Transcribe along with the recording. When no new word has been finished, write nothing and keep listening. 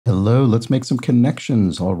Hello, let's make some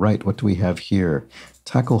connections. All right, what do we have here?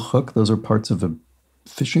 Tackle, hook, those are parts of a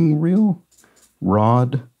fishing reel.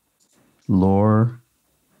 Rod, lure,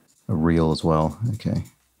 a reel as well. Okay.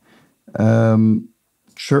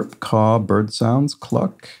 Chirp, caw, bird sounds,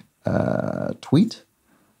 cluck, tweet.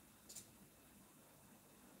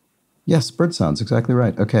 Yes, bird sounds, exactly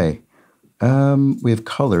right. Okay. We have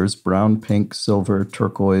colors, brown, pink, silver,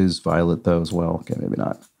 turquoise, violet though as well. Okay, maybe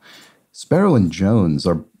not. Sparrow and Jones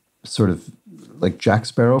are sort of like Jack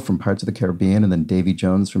Sparrow from Pirates of the Caribbean and then Davy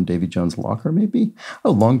Jones from Davy Jones' Locker, maybe?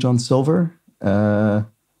 Oh, Long John Silver. Captain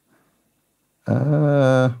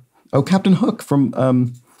Hook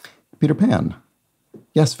from Peter Pan.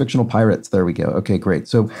 Yes, fictional pirates. There we go. Okay, great.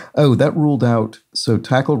 So, that ruled out. So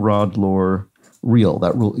tackle, rod, lure, reel.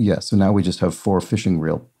 That rule. Yeah. So now we just have 4 fishing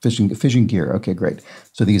gear. Okay, great.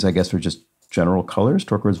 So these, I guess, are just general colors: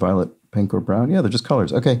 turquoise, violet, pink, or brown. Yeah, they're just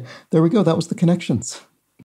colors. Okay, there we go. That was the connections.